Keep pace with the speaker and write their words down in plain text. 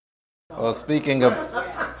Well, speaking of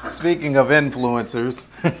influencers,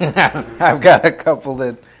 I've got a couple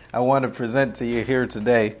that I want to present to you here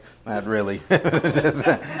today. Not really.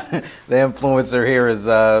 The influencer here is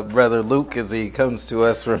Brother Luke, as he comes to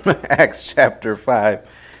us from Acts chapter 5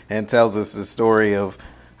 and tells us the story of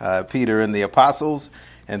Peter and the apostles.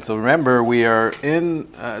 And so remember, we are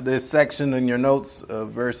in this section in your notes,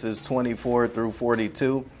 verses 24 through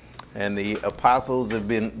 42, and the apostles have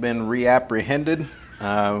been reapprehended.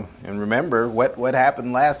 And remember, what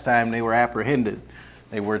happened last time they were apprehended?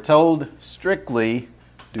 They were told strictly,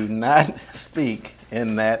 do not speak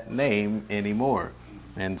in that name anymore.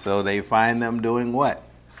 And so they find them doing what?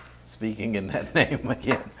 Speaking in that name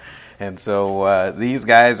again. And so these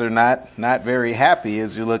guys are not very happy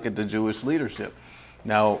as you look at the Jewish leadership.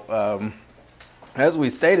 Now, as we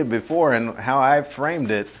stated before and how I framed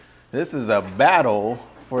it, this is a battle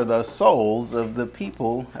for the souls of the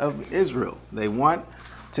people of Israel. They want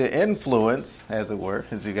to influence, as it were,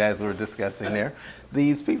 as you guys were discussing there,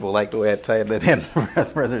 these people, like the way I tied that in,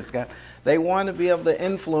 Brother Scott. They want to be able to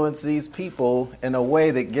influence these people in a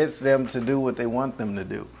way that gets them to do what they want them to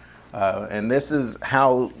do. And this is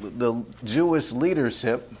how the Jewish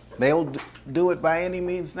leadership, they'll do it by any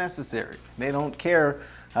means necessary. They don't care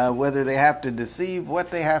whether they have to deceive, what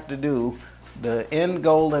they have to do. The end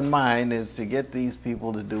goal in mind is to get these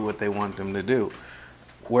people to do what they want them to do.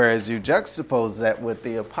 Whereas you juxtapose that with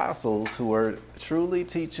the apostles who are truly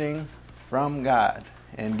teaching from God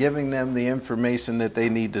and giving them the information that they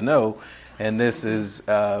need to know. And this is,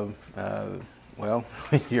 well,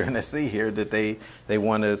 you're going to see here that they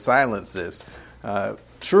want to silence this.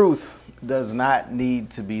 Truth does not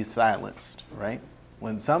need to be silenced, right?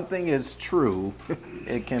 When something is true,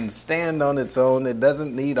 it can stand on its own. It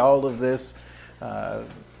doesn't need all of this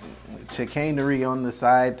chicanery on the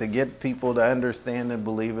side to get people to understand and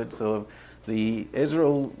believe it. So if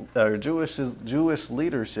the Jewish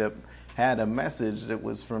leadership had a message that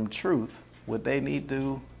was from truth, would they need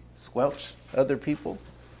to squelch other people?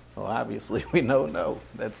 Well, obviously we know no,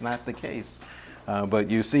 that's not the case. But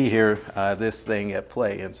you see here this thing at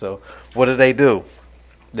play. And so what do?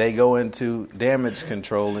 They go into damage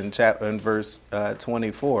control in verse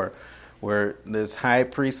 24, where this high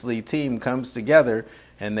priestly team comes together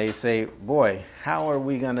and they say, boy, how are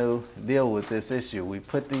we going to deal with this issue? We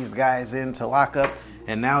put these guys into lockup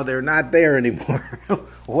and now they're not there anymore.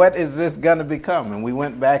 What is this going to become? And we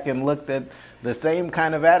went back and looked at the same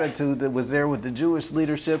kind of attitude that was there with the Jewish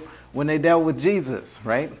leadership when they dealt with Jesus,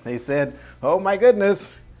 right? They said, oh my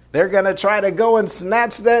goodness, they're going to try to go and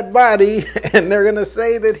snatch that body and they're going to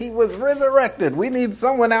say that he was resurrected. We need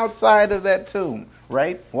someone outside of that tomb,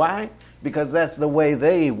 right? Why? Because that's the way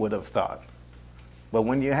they would have thought. But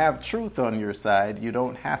when you have truth on your side, you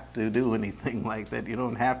don't have to do anything like that. You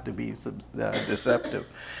don't have to be deceptive.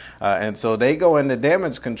 And so they go into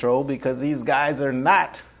damage control because these guys are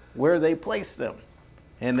not where they place them.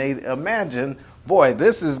 And they imagine, boy,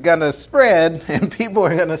 this is going to spread and people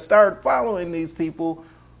are going to start following these people.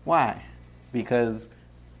 Why? Because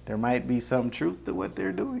there might be some truth to what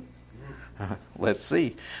they're doing. Let's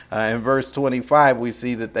see. In verse 25, we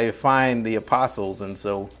see that they find the apostles. And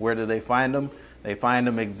so where do they find them? They find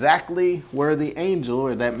them exactly where the angel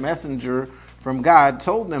or that messenger from God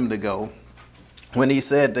told them to go when he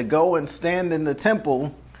said to go and stand in the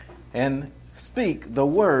temple and speak the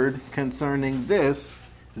word concerning this,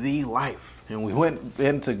 the life. And we went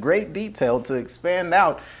into great detail to expand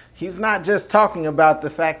out. He's not just talking about the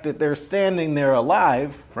fact that they're standing there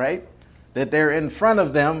alive, right? That they're in front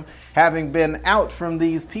of them, having been out from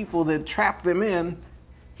these people that trapped them in.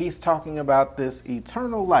 He's talking about this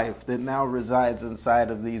eternal life that now resides inside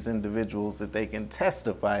of these individuals that they can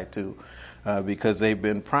testify to because they've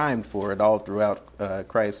been primed for it all throughout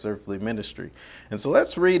Christ's earthly ministry. And so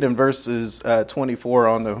let's read in verses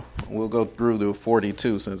 24 we'll go through to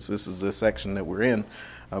 42 since this is the section that we're in.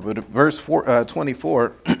 But verse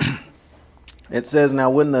 24, it says, now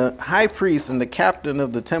when the high priest and the captain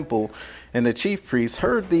of the temple and the chief priests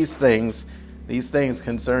heard these things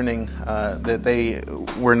concerning that they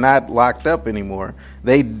were not locked up anymore,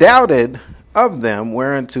 they doubted of them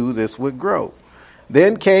whereunto this would grow.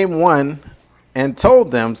 Then came one and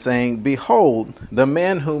told them, saying, behold, the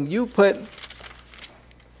men whom you put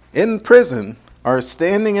in prison are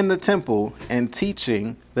standing in the temple and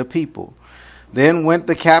teaching the people. Then went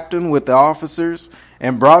the captain with the officers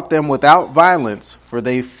and brought them without violence, for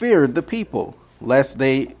they feared the people, lest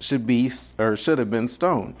they should have been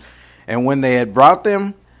stoned. And when they had brought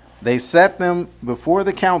them, they set them before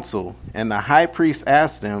the council, and the high priest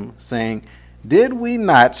asked them, saying, did we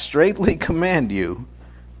not straitly command you,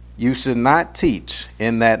 you should not teach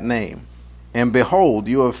in that name? And behold,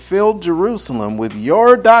 you have filled Jerusalem with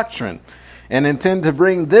your doctrine and intend to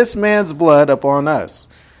bring this man's blood upon us.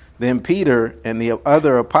 Then Peter and the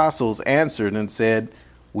other apostles answered and said,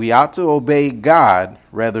 we ought to obey God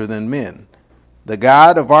rather than men. The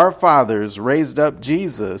God of our fathers raised up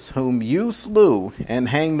Jesus, whom you slew and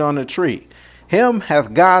hanged on a tree. Him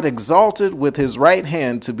hath God exalted with his right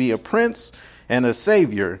hand to be a prince and a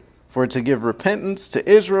savior, for to give repentance to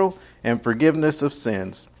Israel and forgiveness of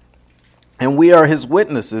sins. And we are his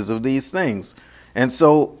witnesses of these things. And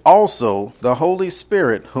so also the Holy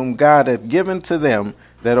Spirit, whom God hath given to them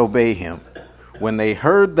that obey him. When they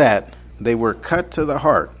heard that, they were cut to the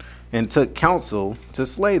heart, and took counsel to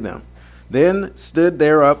slay them. Then stood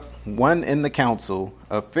there up one in the council,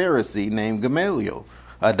 a Pharisee named Gamaliel,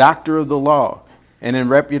 a doctor of the law, and in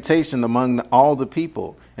reputation among all the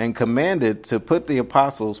people, and commanded to put the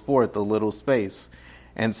apostles forth a little space,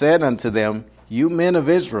 and said unto them, you men of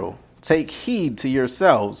Israel, take heed to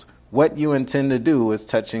yourselves what you intend to do as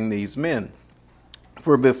touching these men.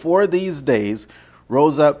 For before these days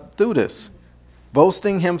rose up Theudas,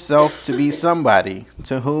 boasting himself to be somebody,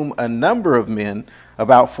 to whom a number of men,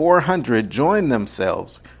 about 400, joined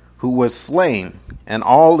themselves, who was slain, and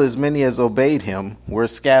all as many as obeyed him were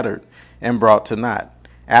scattered and brought to naught.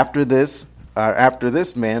 After this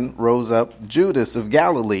man rose up Judas of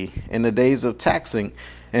Galilee in the days of taxing,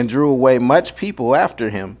 and drew away much people after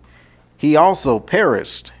him. He also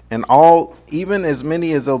perished, and all, even as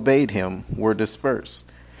many as obeyed him, were dispersed.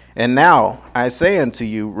 And now I say unto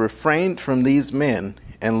you, refrain from these men,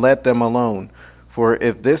 and let them alone. For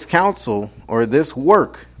if this counsel or this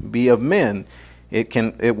work be of men,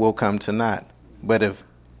 it will come to naught. But if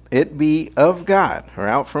it be of God, or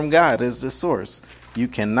out from God is the source, you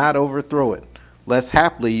cannot overthrow it, lest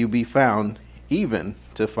haply you be found even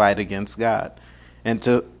to fight against God. And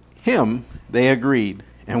to him they agreed.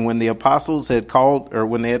 And when the apostles had called, or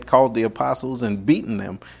when they had called the apostles and beaten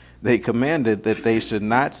them, they commanded that they should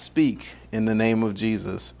not speak in the name of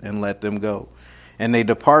Jesus, and let them go. And they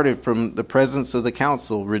departed from the presence of the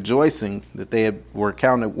council, rejoicing that they were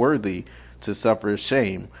counted worthy to suffer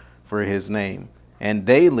shame for his name. And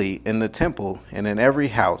daily in the temple and in every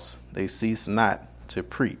house they ceased not to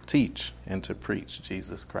teach and to preach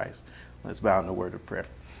Jesus Christ. Let's bow in the word of prayer.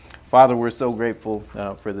 Father, we're so grateful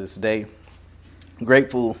for this day.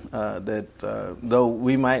 Grateful that though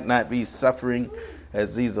we might not be suffering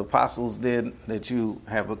as these apostles did, that you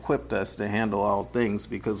have equipped us to handle all things,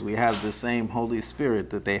 because we have the same Holy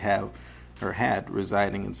Spirit that they have or had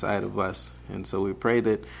residing inside of us. And so we pray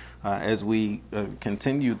that as we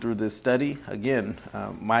continue through this study, again,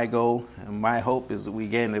 my goal and my hope is that we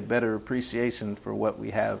gain a better appreciation for what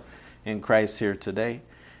we have in Christ here today,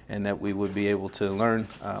 and that we would be able to learn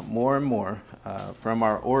more and more from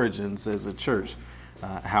our origins as a church,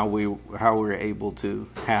 how we're able to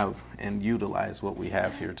have and utilize what we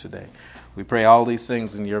have here today. We pray all these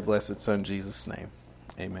things in your blessed Son, Jesus' name.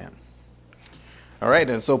 Amen. All right,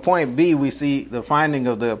 and so point B, we see the finding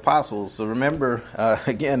of the apostles. So remember,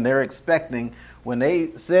 again, they're expecting, when they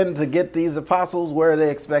send to get these apostles, where are they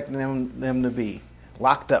expecting them to be?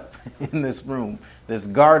 Locked up in this room that's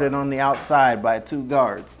guarded on the outside by 2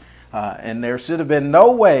 guards. And there should have been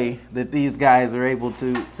no way that these guys are able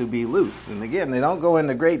to be loose. And again, they don't go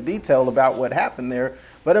into great detail about what happened there.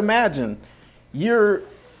 But imagine, you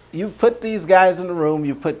put these guys in the room,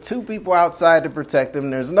 you put 2 people outside to protect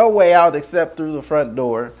them. There's no way out except through the front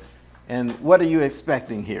door. And what are you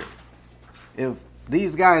expecting here? If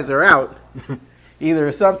these guys are out,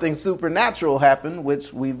 either something supernatural happened,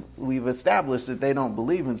 which we've established that they don't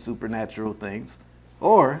believe in supernatural things,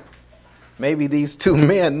 or maybe these 2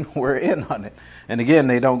 men were in on it. And again,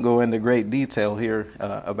 they don't go into great detail here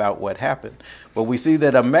about what happened. But we see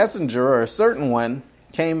that a messenger, or a certain one,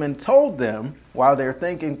 came and told them, while they're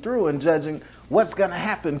thinking through and judging what's going to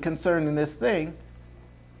happen concerning this thing,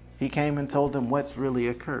 he came and told them what's really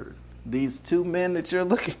occurred. These 2 men that you're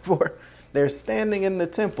looking for, they're standing in the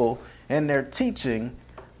temple and they're teaching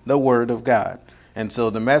the word of God. And so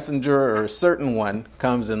the messenger, or a certain one,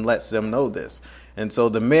 comes and lets them know this. And so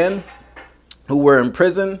the men who were in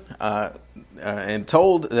prison and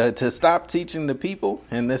told to stop teaching the people,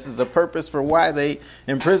 and this is the purpose for why they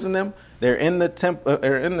imprison them, they're in the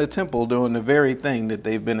temple doing the very thing that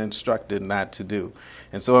they've been instructed not to do.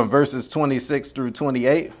 And so in verses 26 through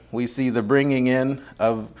 28, we see the bringing in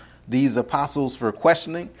of these apostles for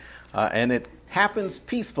questioning, and it happens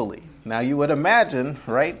peacefully. Now you would imagine,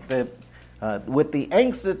 right, that with the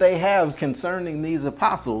angst that they have concerning these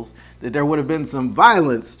apostles, that there would have been some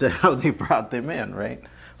violence to how they brought them in, right?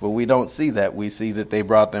 But we don't see that. We see that they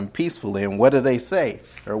brought them peacefully. And what do they say?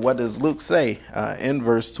 Or what does Luke say in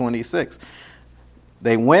verse 26?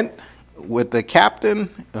 They went with the captain,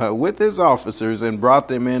 with his officers, and brought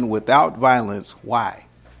them in without violence. Why?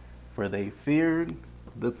 For they feared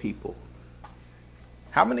the people.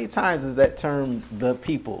 How many times does that term, the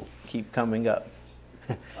people, keep coming up?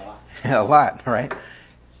 A lot, right?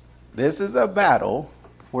 This is a battle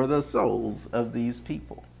for the souls of these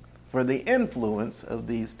people, for the influence of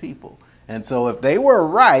these people. And so if they were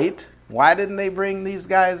right, why didn't they bring these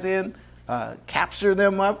guys in, capture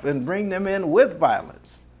them up, and bring them in with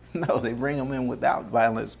violence? No, they bring them in without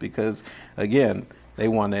violence because, again, they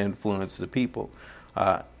want to influence the people.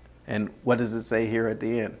 And what does it say here at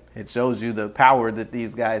the end? It shows you the power that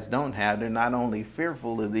these guys don't have. They're not only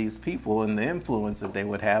fearful of these people and the influence that they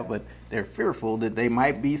would have, but they're fearful that they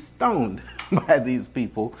might be stoned by these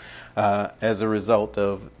people as a result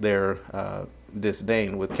of their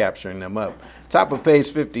disdain with capturing them up. Top of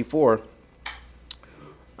page 54,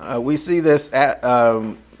 we see this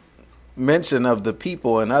mention of the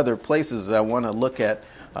people in other places that I want to look at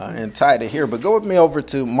and tie to here. But go with me over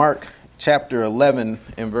to Mark chapter 11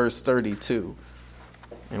 and verse 32.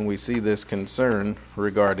 And we see this concern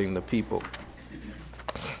regarding the people.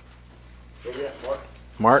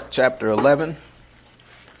 Mark chapter 11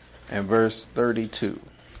 and verse 32.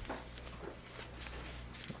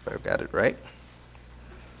 If I've got it right.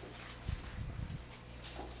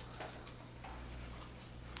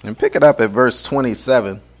 And pick it up at verse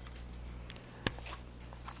 27.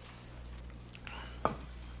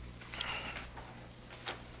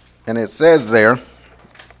 And it says there,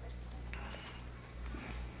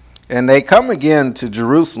 and they come again to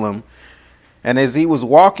Jerusalem, and as he was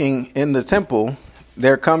walking in the temple,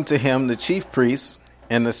 there come to him the chief priests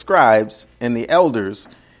and the scribes and the elders,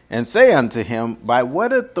 and say unto him, by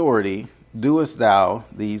what authority doest thou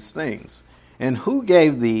these things? And who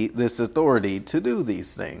gave thee this authority to do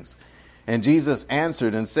these things? And Jesus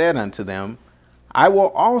answered and said unto them, I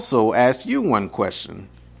will also ask you one question,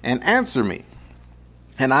 and answer me.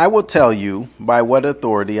 And I will tell you by what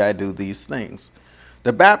authority I do these things.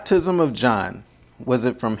 The baptism of John, was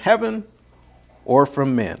it from heaven or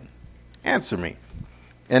from men? Answer me.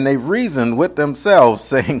 And they reasoned with themselves,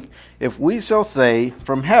 saying, if we shall say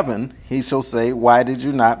from heaven, he shall say, why did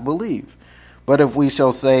you not believe? But if we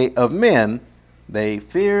shall say of men, they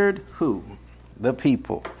feared who? The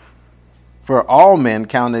people. For all men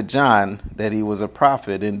counted John that he was a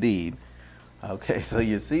prophet indeed. Okay, so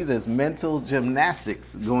you see this mental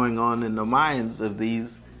gymnastics going on in the minds of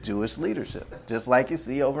these Jewish leadership, just like you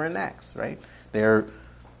see over in Acts, right? They're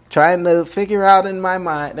trying to figure out in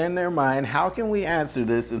their mind, how can we answer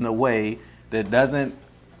this in a way that doesn't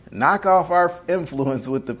knock off our influence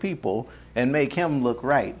with the people and make him look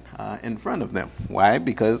right in front of them. Why?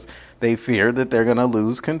 Because they fear that they're going to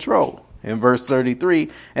lose control. In verse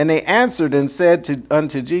 33, and they answered and said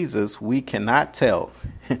unto Jesus, we cannot tell.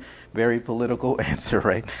 Very political answer,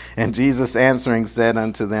 right? And Jesus answering said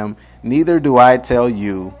unto them, neither do I tell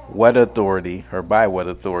you what authority or by what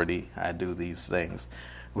authority I do these things.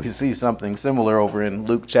 We see something similar over in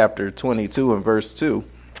Luke chapter 22 and verse 2.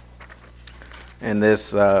 And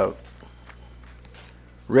this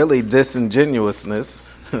really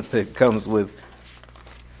disingenuousness that comes with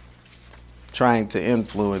trying to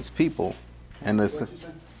influence people. And this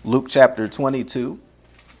Luke chapter 22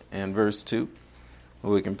 and verse 2.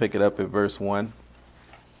 We can pick it up at verse 1.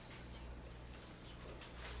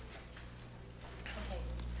 Okay,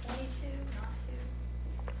 22, not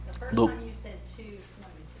 2. The first Luke, time you said 2,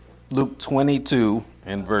 22. Luke 22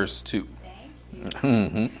 and verse 2. Thank you.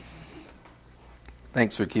 Mm-hmm.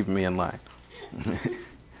 Thanks for keeping me in line.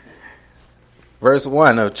 Verse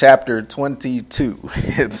 1 of chapter 22,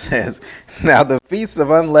 it says, now the feast of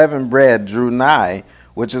unleavened bread drew nigh,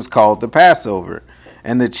 which is called the Passover.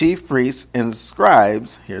 And the chief priests and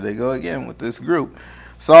scribes, here they go again with this group,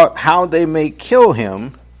 sought how they may kill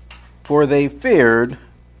him, for they feared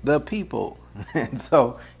the people. And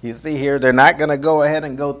so you see here, they're not going to go ahead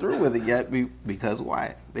and go through with it yet because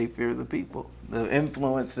why? They fear the people, the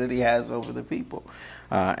influence that he has over the people.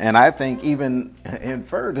 And I think even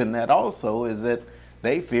inferred in that also is that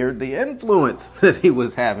they feared the influence that he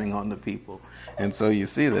was having on the people. And so you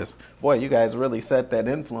see this. Boy, you guys really set that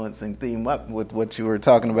influencing theme up with what you were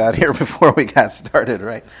talking about here before we got started,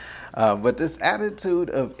 right? But this attitude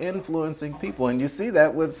of influencing people, and you see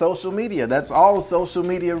that with social media. That's all social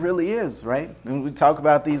media really is, right? And we talk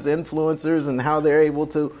about these influencers and how they're able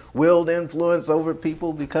to wield influence over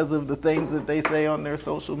people because of the things that they say on their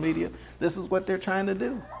social media. This is what they're trying to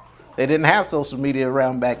do. They didn't have social media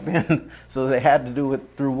around back then, so they had to do it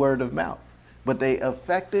through word of mouth. but they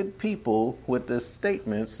affected people with the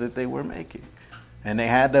statements that they were making. And they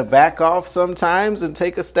had to back off sometimes and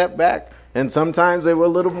take a step back. And sometimes they were a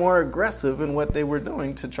little more aggressive in what they were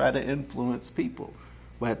doing to try to influence people.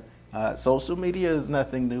 But social media is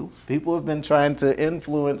nothing new. People have been trying to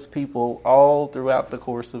influence people all throughout the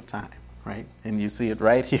course of time, right? And you see it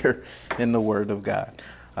right here in the Word of God.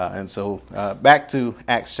 And so back to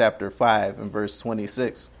Acts chapter 5 and verse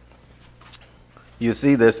 26. You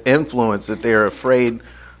see this influence that they're afraid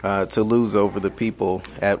to lose over the people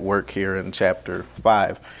at work here in chapter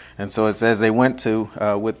 5. And so it says they went to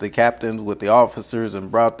with the captains, with the officers,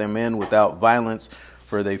 and brought them in without violence,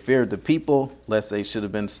 for they feared the people, lest they should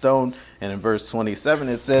have been stoned. And in verse 27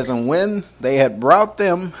 it says, and when they had brought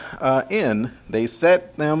them in, they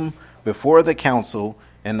set them before the council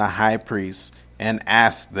and the high priest, and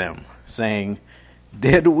asked them, saying,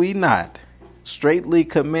 did we not straitly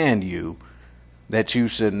command you that you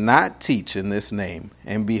should not teach in this name?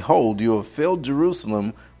 And behold, you have filled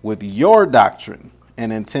Jerusalem with your doctrine,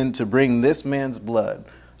 and intend to bring this man's blood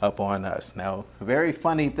upon us. Now, a very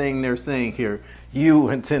funny thing they're saying here, you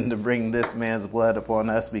intend to bring this man's blood upon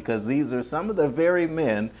us, because these are some of the very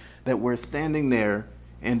men that were standing there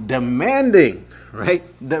and demanding, right?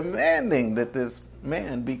 Demanding that this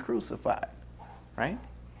man be crucified, right?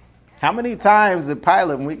 How many times did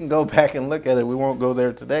Pilate, and we can go back and look at it, we won't go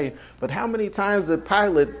there today, but how many times did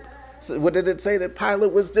Pilate, what did it say? That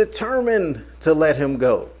Pilate was determined to let him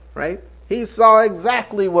go, right? He saw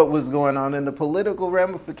exactly what was going on and the political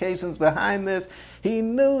ramifications behind this. He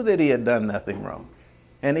knew that he had done nothing wrong.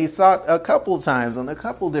 And he sought a couple times on a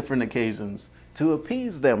couple different occasions to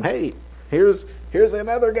appease them. Hey, here's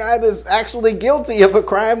another guy that's actually guilty of a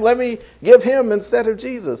crime. Let me give him instead of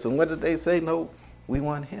Jesus. And what did they say? No, we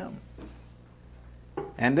want him.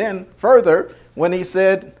 And then further, when he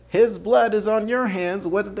said, his blood is on your hands,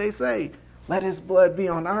 what did they say? Let his blood be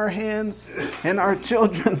on our hands and our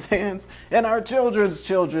children's hands and our children's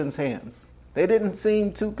children's hands. They didn't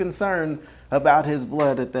seem too concerned about his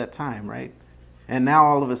blood at that time, right? And now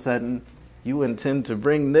all of a sudden, you intend to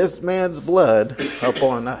bring this man's blood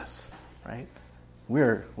upon us, right?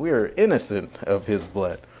 We're innocent of his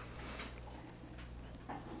blood.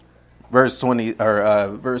 Verse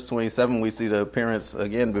 27, we see the appearance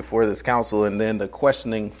again before this council, and then the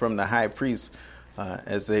questioning from the high priest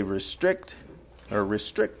as they restricted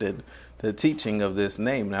the teaching of this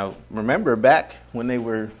name. Now, remember back when they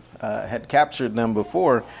had captured them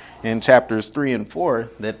before in chapters 3 and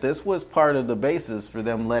 4, that this was part of the basis for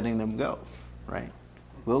them letting them go, right?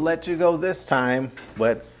 We'll let you go this time,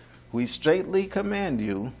 but we straitly command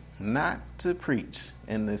you not to preach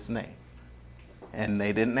in this name. And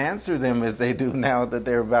they didn't answer them as they do now that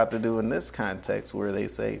they're about to do in this context, where they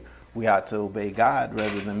say we ought to obey God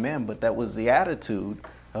rather than men. But that was the attitude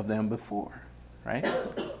of them before, right?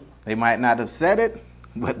 They might not have said it,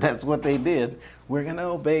 but that's what they did. We're going to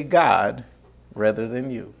obey God rather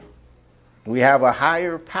than you. We have a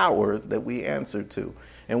higher power that we answer to.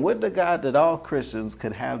 And would to God that all Christians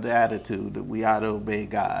could have the attitude that we ought to obey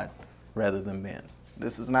God rather than men.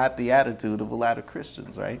 This is not the attitude of a lot of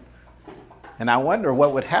Christians, right? And I wonder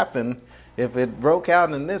what would happen if it broke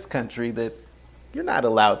out in this country that you're not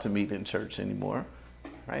allowed to meet in church anymore,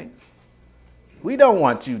 right? We don't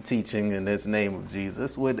want you teaching in this name of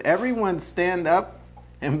Jesus. Would everyone stand up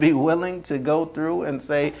and be willing to go through and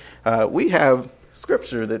say, we have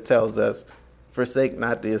scripture that tells us, forsake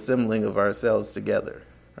not the assembling of ourselves together,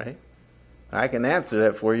 right? I can answer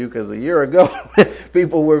that for you because a year ago,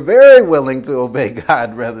 people were very willing to obey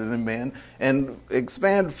God rather than men and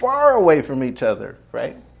expand far away from each other,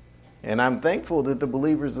 right? And I'm thankful that the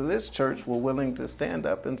believers of this church were willing to stand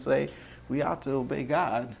up and say, we ought to obey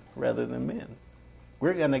God rather than men.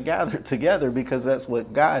 We're going to gather together because that's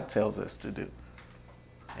what God tells us to do.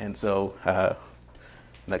 And so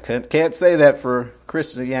I can't say that for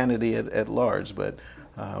Christianity at large, but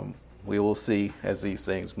we will see as these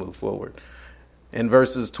things move forward. In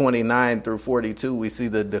verses 29 through 42, we see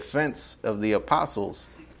the defense of the apostles.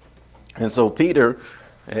 And so Peter,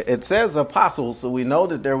 it says apostles, so we know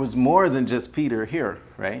that there was more than just Peter here,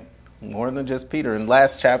 right? More than just Peter. In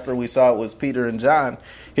last chapter, we saw it was Peter and John.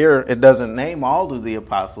 Here, it doesn't name all of the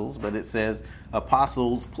apostles, but it says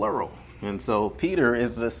apostles plural. And so Peter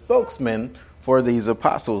is the spokesman for these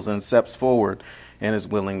apostles and steps forward and is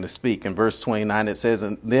willing to speak. In verse 29, it says,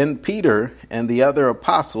 and then Peter and the other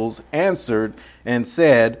apostles answered and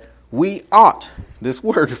said, we ought. This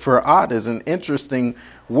word for ought is an interesting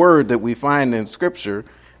word that we find in Scripture,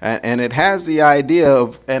 and it has the idea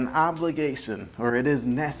of an obligation, or it is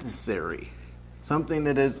necessary, something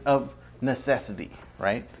that is of necessity,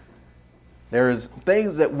 right? There's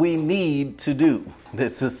things that we need to do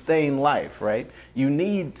that sustain life, right? You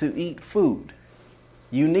need to eat food.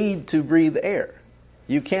 You need to breathe air.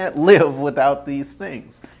 You can't live without these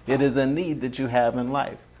things. It is a need that you have in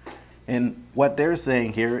life. And what they're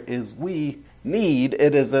saying here is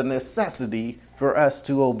it is a necessity for us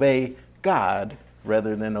to obey God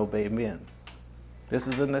rather than obey men. This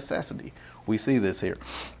is a necessity. We see this here.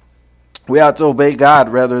 We ought to obey God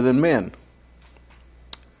rather than men.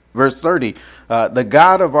 Verse 30, the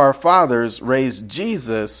God of our fathers raised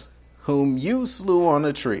Jesus, whom you slew on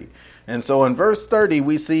a tree. And so in verse 30,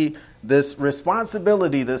 we see this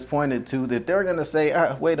responsibility that's pointed to, that they're going to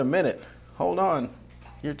say, wait a minute, hold on.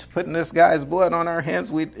 You're putting this guy's blood on our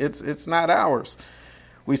hands. It's not ours.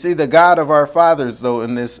 We see the God of our fathers, though,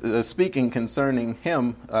 in this speaking concerning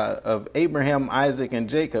him, of Abraham, Isaac, and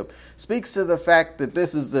Jacob, speaks to the fact that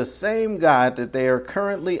this is the same God that they are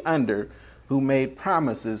currently under, who made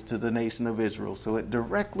promises to the nation of Israel. So it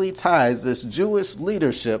directly ties this Jewish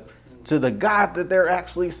leadership to the God that they're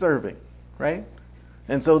actually serving, right?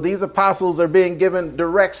 And so these apostles are being given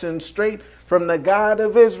direction straight from the God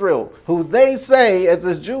of Israel, who they say as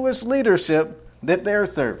this Jewish leadership that they're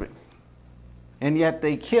serving. And yet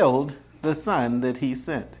they killed the son that he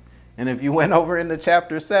sent. And if you went over into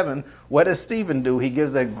chapter 7, what does Stephen do? He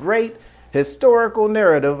gives a great historical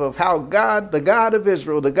narrative of how God, the God of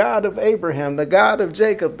Israel, the God of Abraham, the God of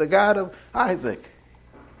Jacob, the God of Isaac,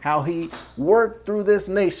 how he worked through this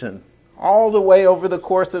nation all the way over the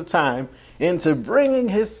course of time into bringing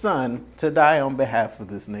his son to die on behalf of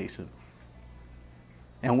this nation.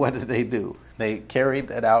 And what did they do? They carried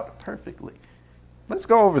that out perfectly. Let's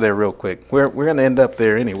go over there real quick. We're going to end up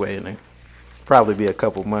there anyway, and it'll probably be a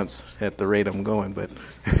couple months at the rate I'm going, but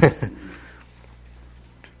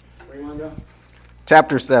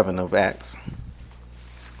chapter 7 of Acts.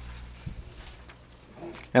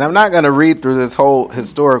 And I'm not going to read through this whole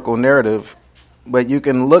historical narrative, but you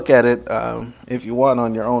can look at it if you want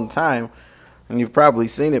on your own time, and you've probably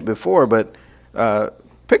seen it before, but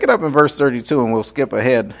pick it up in verse 32 and we'll skip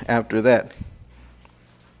ahead after that.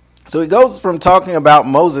 So he goes from talking about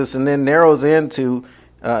Moses and then narrows into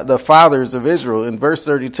the fathers of Israel. In verse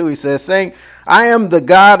 32 he says, saying, I am the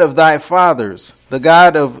God of thy fathers, the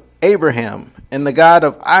God of Abraham, and the God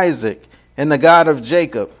of Isaac, and the God of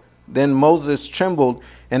Jacob. Then Moses trembled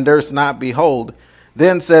and durst not behold.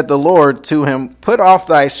 Then said the Lord to him, put off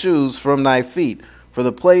thy shoes from thy feet, for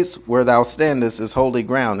the place where thou standest is holy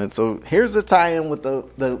ground. And so here's a tie-in with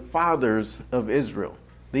the fathers of Israel.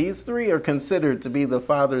 These three are considered to be the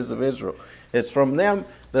fathers of Israel. It's from them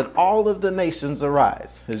that all of the nations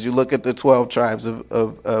arise, as you look at the 12 tribes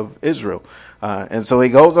of Israel. And so he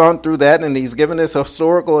goes on through that, and he's given this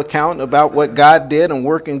historical account about what God did and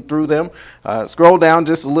working through them. Scroll down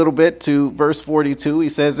just a little bit to verse 42. He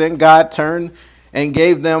says, then God turned and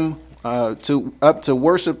gave them up to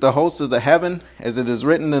worship the hosts of the heaven, as it is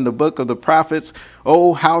written in the book of the prophets,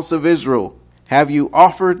 O house of Israel, have you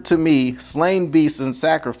offered to me slain beasts and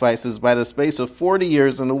sacrifices by the space of 40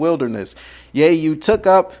 years in the wilderness? Yea, you took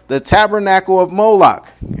up the tabernacle of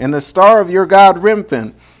Moloch and the star of your god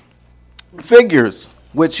Remphan, figures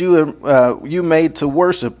which you made to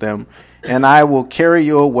worship them, and I will carry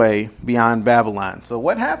you away beyond Babylon. So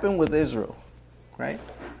what happened with Israel, right?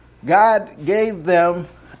 God gave them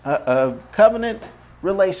a covenant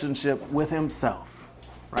relationship with himself,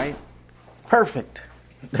 right? Perfect.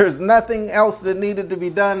 There's nothing else that needed to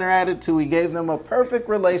be done or added to. He gave them a perfect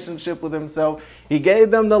relationship with himself. He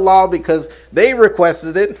gave them the law because they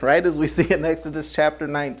requested it, right, as we see in Exodus chapter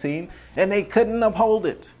 19, and they couldn't uphold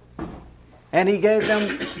it. And he gave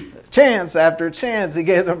them chance after chance. He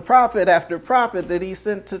gave them prophet after prophet that he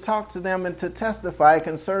sent to talk to them and to testify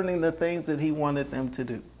concerning the things that he wanted them to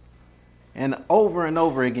do. And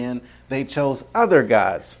over again, they chose other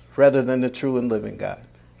gods rather than the true and living God.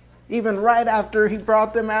 Even right after he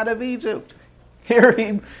brought them out of Egypt. Here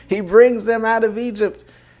he brings them out of Egypt.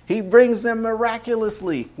 He brings them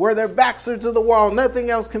miraculously where their backs are to the wall. Nothing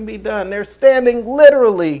else can be done. They're standing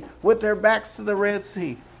literally with their backs to the Red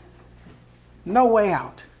Sea. No way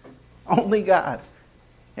out. Only God.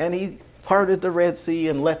 And he parted the Red Sea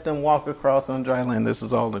and let them walk across on dry land. This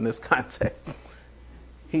is all in this context.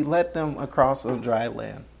 He let them across on dry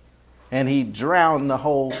land. And he drowned the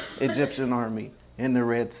whole Egyptian army in the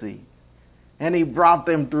Red Sea. And he brought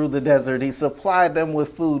them through the desert. He supplied them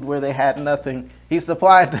with food where they had nothing. He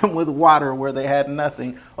supplied them with water where they had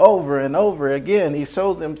nothing. Over and over again, he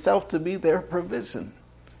shows himself to be their provision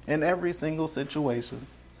in every single situation.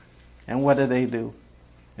 And what do?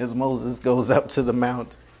 As Moses goes up to the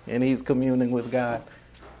mount and he's communing with God,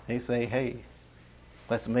 they say, hey,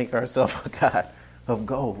 let's make ourselves a god of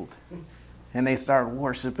gold. And they start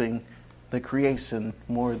worshiping the creation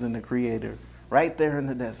more than the creator right there in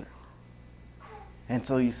the desert. And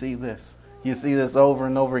so you see this. You see this over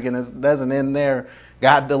and over again. It doesn't end there.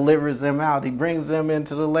 God delivers them out. He brings them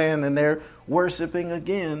into the land, and they're worshiping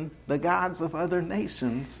again the gods of other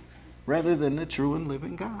nations rather than the true and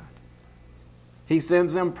living God. He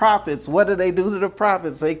sends them prophets. What do they do to the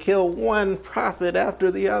prophets? They kill one prophet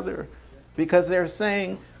after the other because they're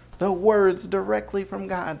saying the words directly from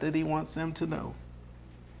God that he wants them to know.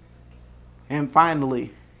 And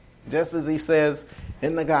finally, just as he says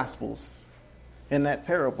in the Gospels, in that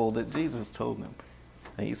parable that Jesus told them,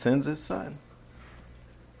 he sends his son.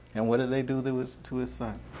 And what do they do to his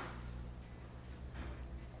son?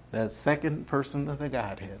 The second person of the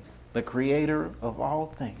Godhead, the creator of all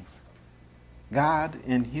things, God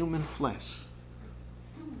in human flesh.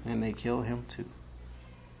 And they kill him too.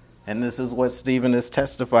 And this is what Stephen is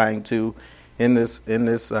testifying to in this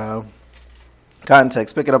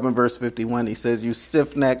context. Pick it up in verse 51. He says, "You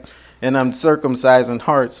stiff-necked and uncircumcised in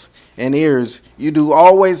hearts and ears, you do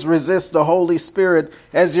always resist the Holy Spirit,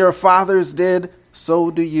 as your fathers did, so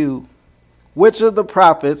do you. Which of the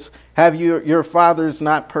prophets have your fathers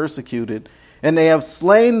not persecuted? And they have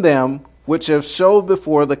slain them which have showed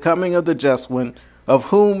before the coming of the just one, of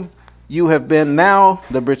whom you have been now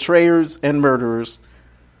the betrayers and murderers,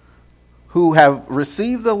 who have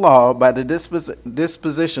received the law by the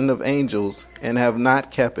disposition of angels and have not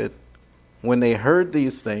kept it." When they heard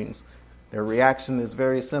these things, their reaction is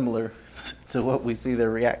very similar to what we see their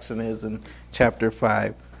reaction is in chapter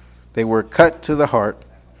 5. They were cut to the heart,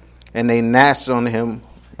 and they gnashed on him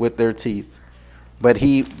with their teeth. But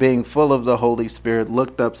he, being full of the Holy Spirit,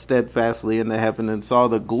 looked up steadfastly into heaven and saw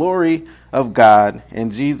the glory of God,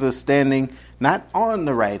 and Jesus standing not on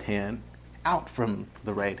the right hand, out from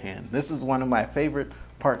the right hand. This is one of my favorite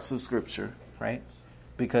parts of Scripture, right?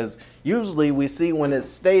 Because usually we see when it's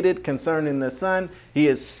stated concerning the Son, he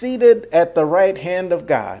is seated at the right hand of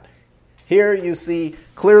God. Here you see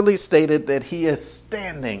clearly stated that he is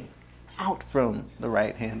standing out from the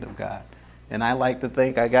right hand of God. And I like to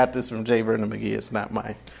think, I got this from J. Vernon McGee, it's not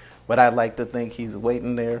mine, but I like to think he's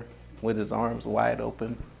waiting there with his arms wide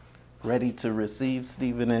open, ready to receive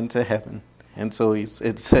Stephen into heaven. And so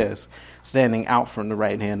it says, standing out from the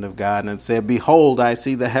right hand of God, and said, "Behold, I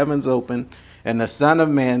see the heavens open, and the Son of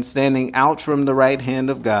Man standing out from the right hand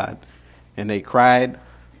of God." And they cried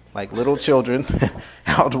like little children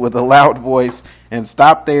out with a loud voice, and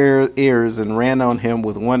stopped their ears, and ran on him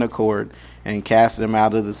with one accord, and cast him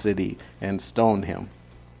out of the city, and stoned him.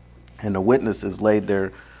 And the witnesses laid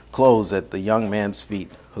their clothes at the young man's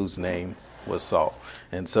feet, whose name was Saul.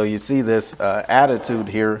 And so you see this attitude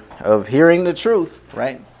here of hearing the truth,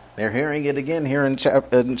 right? They're hearing it again here in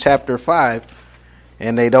chapter 5,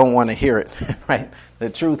 and they don't want to hear it, right? The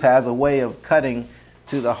truth has a way of cutting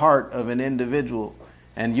to the heart of an individual.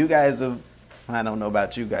 And you guys have, I don't know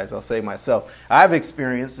about you guys, I'll say myself, I've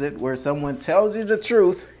experienced it where someone tells you the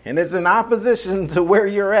truth, and it's in opposition to where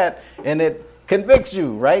you're at, and it convicts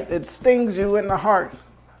you, right? It stings you in the heart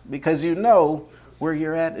because you know where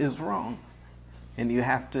you're at is wrong. And you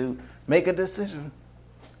have to make a decision.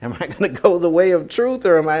 Am I going to go the way of truth,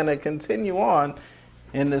 or am I going to continue on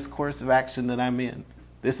in this course of action that I'm in?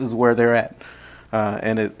 This is where they're at.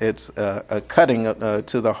 And it's a cutting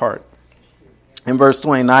to the heart. In verse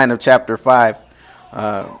 29 of chapter 5,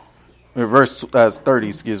 verse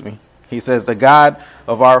 30, he says, "The God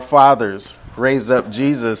of our fathers raised up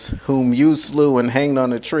Jesus, whom you slew and hanged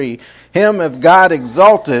on a tree. Him have God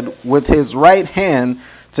exalted with his right hand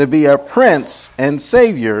to be a prince and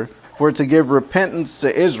savior, for to give repentance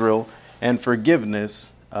to Israel and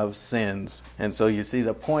forgiveness of sins." And so you see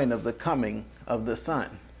the point of the coming of the Son,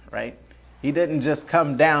 right? He didn't just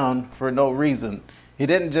come down for no reason. He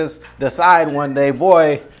didn't just decide one day,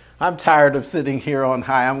 boy, I'm tired of sitting here on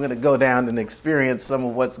high. I'm going to go down and experience some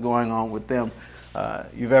of what's going on with them.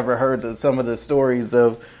 You've ever heard of some of the stories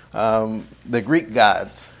of the Greek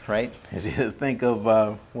gods, right? As you think of,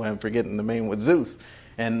 I'm forgetting the name with Zeus.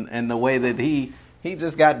 And the way that he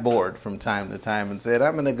just got bored from time to time and said,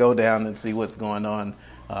 I'm going to go down and see what's going on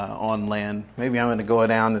land. Maybe I'm going to go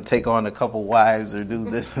down and take on a couple wives or do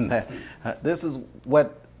this and that. This is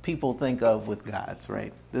what people think of with gods,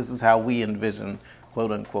 right? This is how we envision,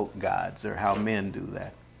 quote unquote, gods, or how men do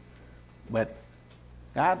that. But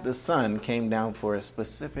God the Son came down for a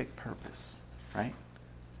specific purpose, right?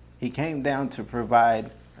 He came down to provide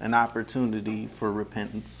an opportunity for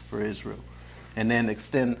repentance for Israel, and then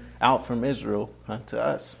extend out from Israel to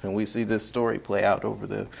us. And we see this story play out over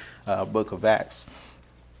the book of Acts.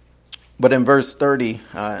 But in verse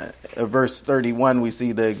 31, we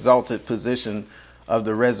see the exalted position of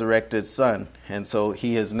the resurrected Son. And so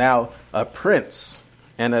he is now a prince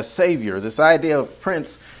and a savior. This idea of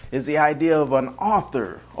prince is the idea of an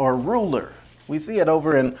author or ruler. We see it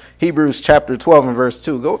over in Hebrews chapter 12 and verse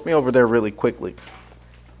 2. Go with me over there really quickly.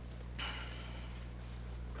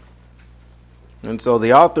 And so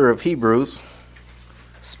the author of Hebrews,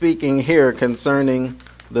 speaking here concerning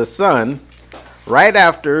the Son, right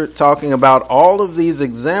after talking about all of these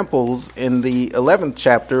examples in the 11th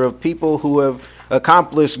chapter of people who have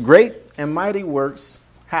accomplished great and mighty works,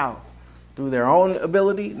 how? Through their own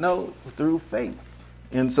ability? No, through faith.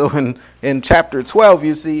 And so in chapter 12,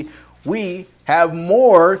 you see, we have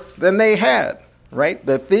more than they had, right?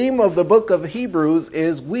 The theme of the book of Hebrews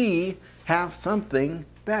is we have something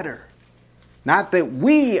better. Not that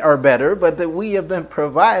we are better, but that we have been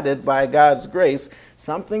provided by God's grace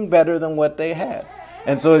something better than what they had.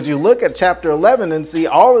 And so as you look at chapter 11 and see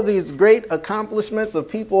all of these great accomplishments of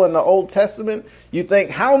people in the Old Testament, you think,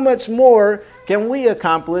 how much more can we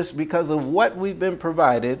accomplish because of what we've been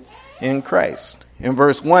provided in Christ? In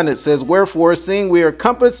verse 1, it says, "Wherefore, seeing we are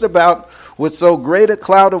compassed about with so great a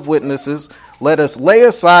cloud of witnesses, let us lay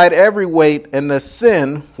aside every weight and the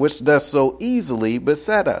sin which does so easily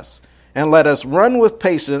beset us. And let us run with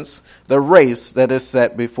patience the race that is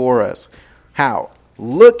set before us." How?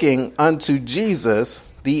 Looking unto Jesus,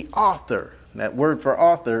 the author. That word for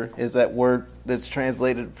author is that word that's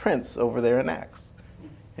translated prince over there in Acts.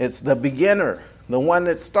 It's the beginner, the one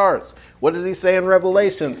that starts. What does he say in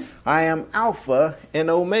Revelation? I am Alpha and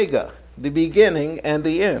Omega, the beginning and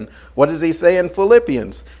the end. What does he say in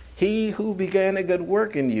Philippians? He who began a good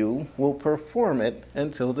work in you will perform it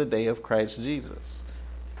until the day of Christ Jesus.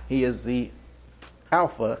 He is the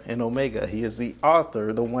Alpha and Omega. He is the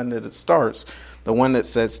author, the one that it starts, the one that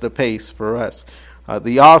sets the pace for us.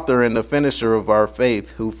 The author and the finisher of our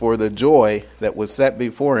faith, who for the joy that was set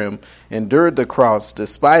before him endured the cross,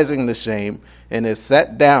 despising the shame, and is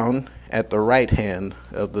set down at the right hand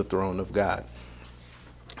of the throne of God.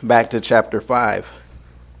 Back to chapter 5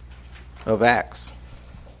 of Acts.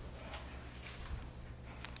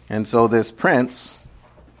 And so this prince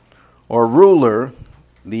or ruler,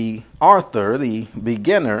 the author, the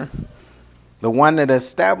beginner, the one that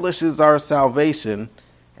establishes our salvation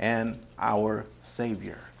and our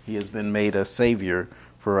Savior. He has been made a Savior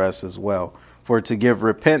for us as well, for to give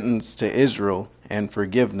repentance to Israel and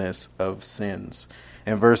forgiveness of sins.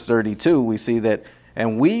 In verse 32, we see that,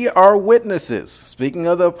 and we are witnesses, speaking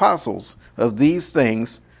of the apostles, of these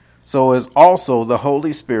things, so is also the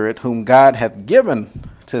Holy Spirit, whom God hath given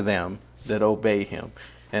to them that obey him.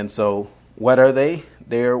 And so, what are they?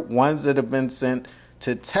 They're ones that have been sent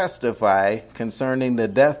to testify concerning the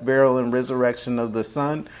death, burial, and resurrection of the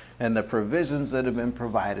Son and the provisions that have been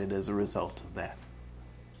provided as a result of that.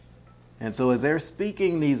 And so as they're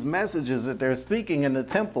speaking these messages that they're speaking in the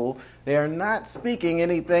temple, they are not speaking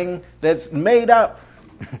anything that's made up.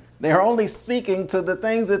 They're only speaking to the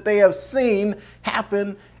things that they have seen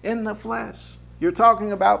happen in the flesh. You're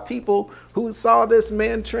talking about people who saw this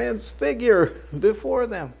man transfigure before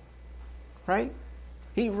them, right?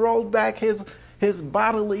 He rolled back his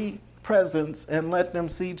bodily presence and let them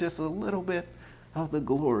see just a little bit of the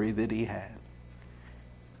glory that he had.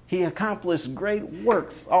 He accomplished great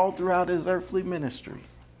works all throughout his earthly ministry.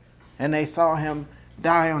 And they saw him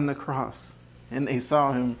die on the cross. And they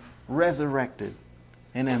saw him resurrected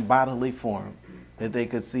and in bodily form that they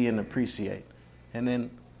could see and appreciate. And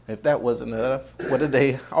then, if that wasn't enough, what did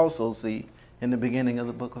they also see in the beginning of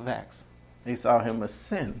the book of Acts? They saw him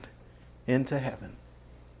ascend into heaven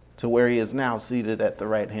to where he is now seated at the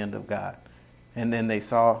right hand of God. And then they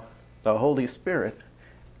saw the Holy Spirit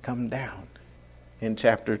come down in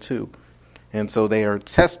chapter 2. And so they are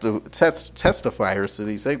testifiers to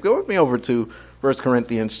these things. Go with me over to 1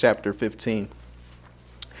 Corinthians chapter 15.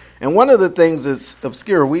 And one of the things that's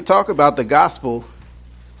obscure, we talk about the gospel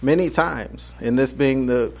many times, and this being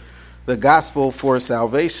the gospel for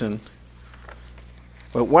salvation.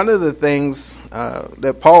 But one of the things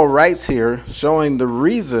that Paul writes here, showing the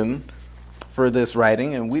reason for this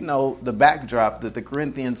writing, and we know the backdrop that the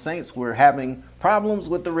Corinthian saints were having problems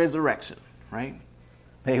with the resurrection, right?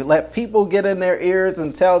 They let people get in their ears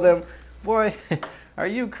and tell them, boy, are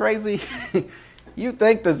you crazy? You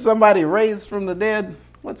think that somebody raised from the dead?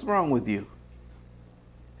 What's wrong with you?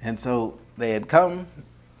 And so they had come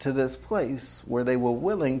to this place where they were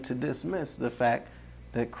willing to dismiss the fact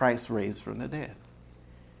that Christ raised from the dead.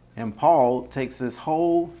 And Paul takes this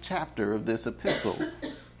whole chapter of this epistle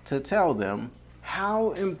to tell them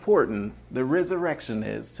how important the resurrection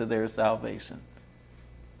is to their salvation.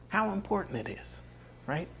 How important it is,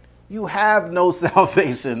 right? You have no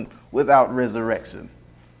salvation without resurrection.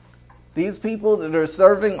 These people that are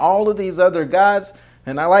serving all of these other gods,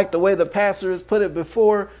 and I like the way the pastor has put it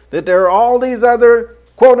before, that there are all these other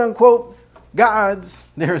quote-unquote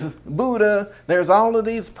gods. There's Buddha. There's all of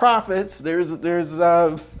these prophets. There's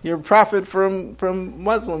your prophet from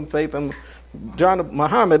Muslim faith, John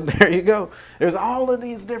Muhammad. There you go. There's all of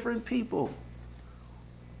these different people.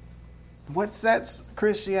 What sets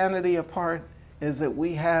Christianity apart is that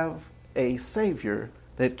we have a Savior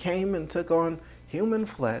that came and took on human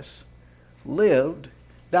flesh, lived,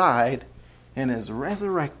 died, and is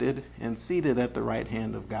resurrected and seated at the right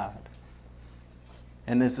hand of God.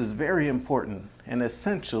 And this is very important and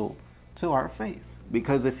essential to our faith,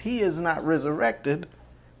 because if he is not resurrected,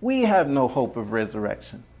 we have no hope of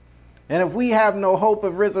resurrection. And if we have no hope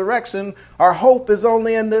of resurrection, our hope is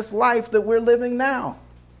only in this life that we're living now.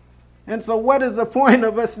 And so what is the point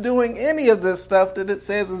of us doing any of this stuff that it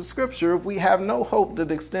says in Scripture if we have no hope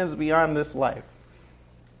that extends beyond this life?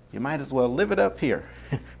 You might as well live it up here,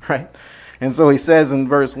 right? And so he says in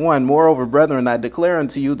verse 1, "Moreover, brethren, I declare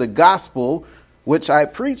unto you the gospel which I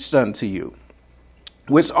preached unto you,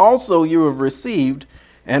 which also you have received,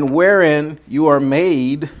 and wherein you are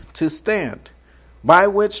made to stand, by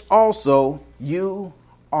which also you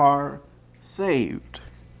are saved,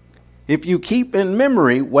 if you keep in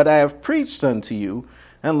memory what I have preached unto you,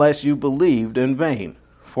 unless you believed in vain.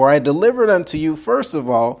 For I delivered unto you first of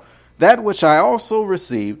all that which I also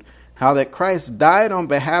received, how that Christ died on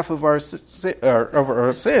behalf of our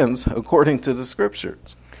sins according to the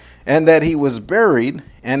Scriptures, and that he was buried,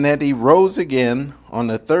 and that he rose again on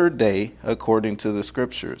the third day according to the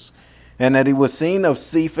Scriptures, and that he was seen of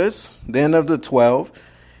Cephas, then of the 12.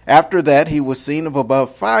 After that he was seen of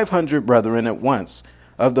above 500 brethren at once,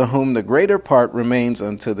 of the whom the greater part remains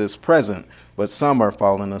unto this present, but some are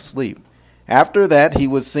fallen asleep. After that he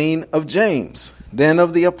was seen of James, then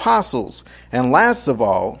of the apostles, and last of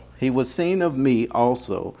all he was seen of me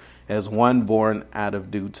also, as one born out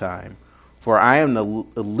of due time. For I am the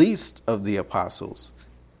least of the apostles,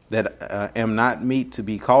 that am not meet to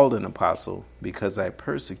be called an apostle, because I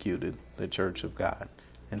persecuted the church of God."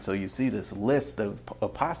 And so you see this list of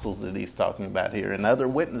apostles that he's talking about here, and other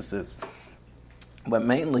witnesses. But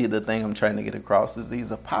mainly the thing I'm trying to get across is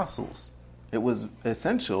these apostles. It was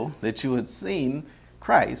essential that you had seen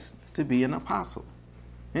Christ to be an apostle.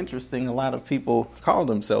 Interesting, a lot of people call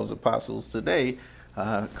themselves apostles today.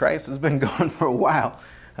 Christ has been gone for a while.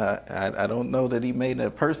 I don't know that he made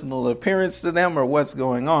a personal appearance to them or what's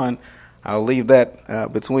going on. I'll leave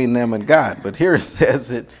that between them and God. But here it says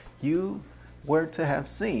that you were to have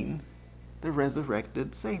seen the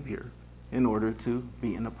resurrected Savior in order to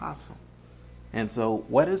be an apostle. And so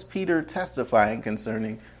what is Peter testifying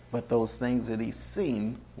concerning but those things that he's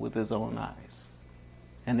seen with his own eyes?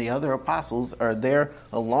 And the other apostles are there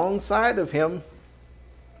alongside of him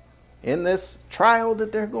in this trial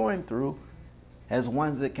that they're going through, as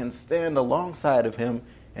ones that can stand alongside of him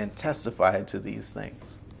and testify to these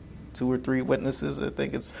things. 2 or 3 witnesses, I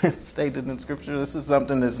think it's stated in Scripture. This is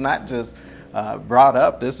something that's not just brought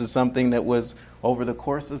up. This is something that was over the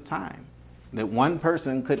course of time. That one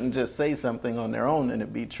person couldn't just say something on their own and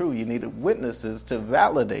it be true. You needed witnesses to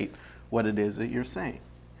validate what it is that you're saying.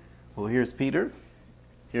 Well, here's Peter.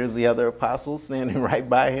 Here's the other apostles standing right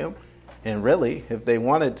by him. And really, if they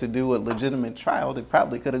wanted to do a legitimate trial, they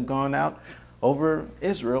probably could have gone out over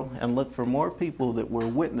Israel and looked for more people that were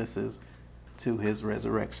witnesses to his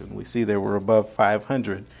resurrection. We see there were above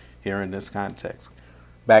 500 here in this context.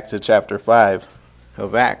 Back to chapter 5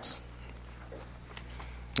 of Acts.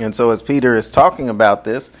 And so as Peter is talking about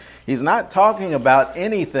this, he's not talking about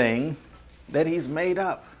anything that he's made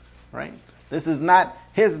up, right? This is not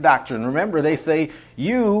his doctrine. Remember, they say,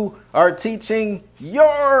 you are teaching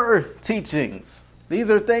your teachings. These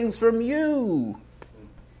are things from you.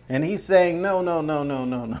 And he's saying,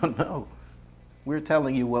 no. We're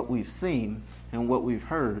telling you what we've seen and what we've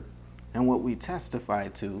heard and what we testify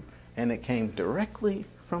to. And it came directly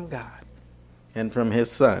from God and from his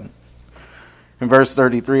Son. In verse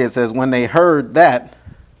 33, it says, when they heard that,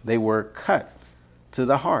 they were cut to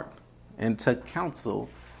the heart and took counsel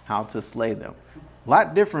how to slay them. A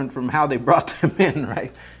lot different from how they brought them in,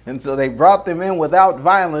 right? And so they brought them in without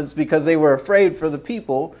violence because they were afraid for the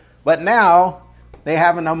people. But now they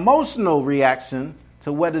have an emotional reaction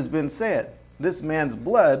to what has been said. This man's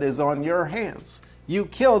blood is on your hands. You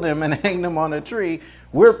killed him and hanged him on a tree.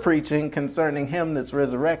 We're preaching concerning him that's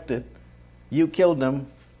resurrected. You killed him.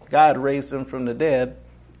 God raised him from the dead,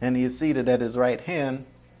 and he is seated at his right hand.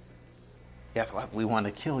 Guess what? We want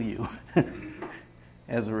to kill you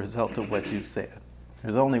as a result of what you've said.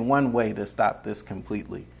 There's only one way to stop this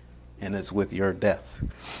completely, and it's with your death.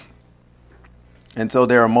 And so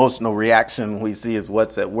their emotional reaction we see is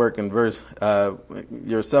what's at work in verse,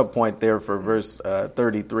 your subpoint there for verse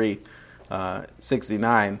 33,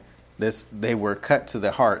 69. They were cut to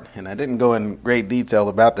the heart. And I didn't go in great detail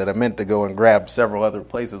about that. I meant to go and grab several other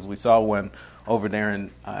places. We saw one over there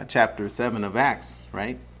in chapter 7 of Acts,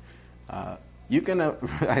 right? You can,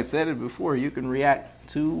 I said it before, you can react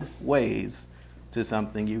two ways to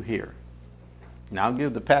something you hear. Now, I'll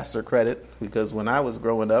give the pastor credit because when I was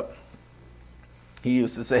growing up, he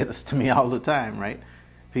used to say this to me all the time, right?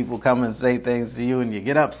 People come and say things to you and you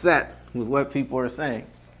get upset with what people are saying.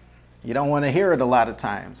 You don't want to hear it a lot of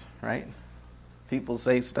times, right? People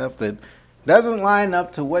say stuff that doesn't line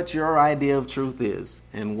up to what your idea of truth is.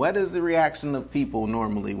 And what is the reaction of people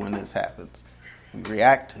normally when this happens? We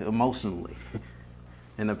react emotionally.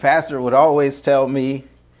 And the pastor would always tell me,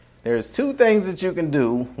 there's two things that you can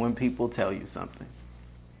do when people tell you something.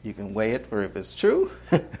 You can weigh it for if it's true,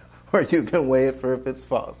 or you can weigh it for if it's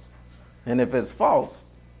false. And if it's false,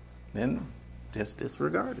 then just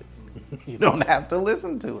disregard it. You don't have to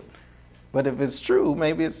listen to it. But if it's true,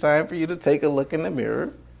 maybe it's time for you to take a look in the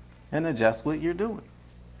mirror and adjust what you're doing.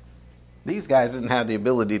 These guys didn't have the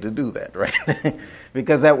ability to do that, right?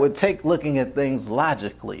 Because that would take looking at things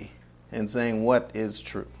logically and saying what is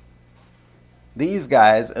true. These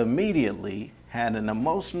guys immediately had an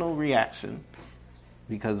emotional reaction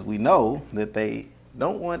because we know that they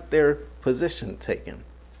don't want their position taken.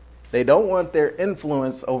 They don't want their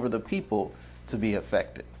influence over the people to be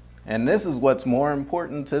affected. And this is what's more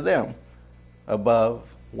important to them above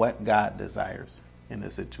what God desires in a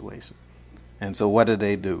situation. And so what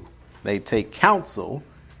do? They take counsel.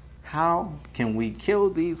 How can we kill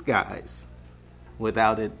these guys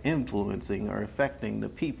without it influencing or affecting the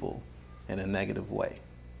people in a negative way?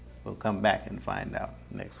 We'll come back and find out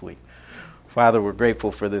next week. Father, we're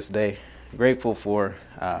grateful for this day. Grateful for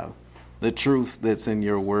the truth that's in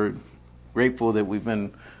your word. Grateful that we've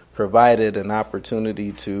been provided an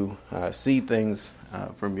opportunity to see things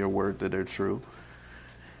from your word that are true.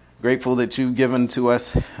 Grateful that you've given to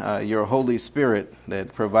us your Holy Spirit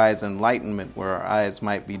that provides enlightenment where our eyes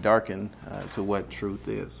might be darkened to what truth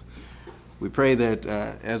is. We pray that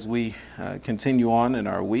as we continue on in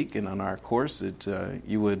our week and on our course, that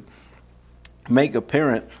you would make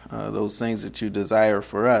apparent those things that you desire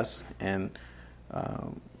for us, and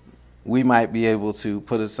we might be able to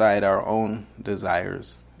put aside our own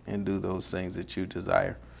desires and do those things that you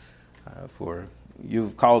desire. For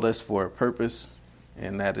you've called us for a purpose,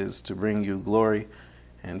 and that is to bring you glory.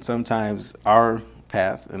 And sometimes our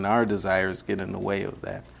path and our desires get in the way of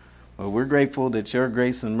that. But we're grateful that your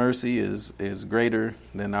grace and mercy is greater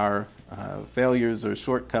than our failures or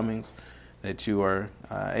shortcomings, that you are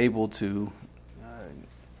able to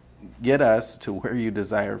get us to where you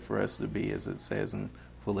desire for us to be, as it says in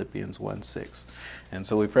Philippians 1:6. And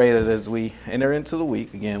so we pray that as we enter into the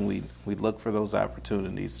week, again, we look for those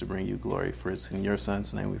opportunities to bring you glory. For it's in your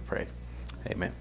Son's name we pray. Amen.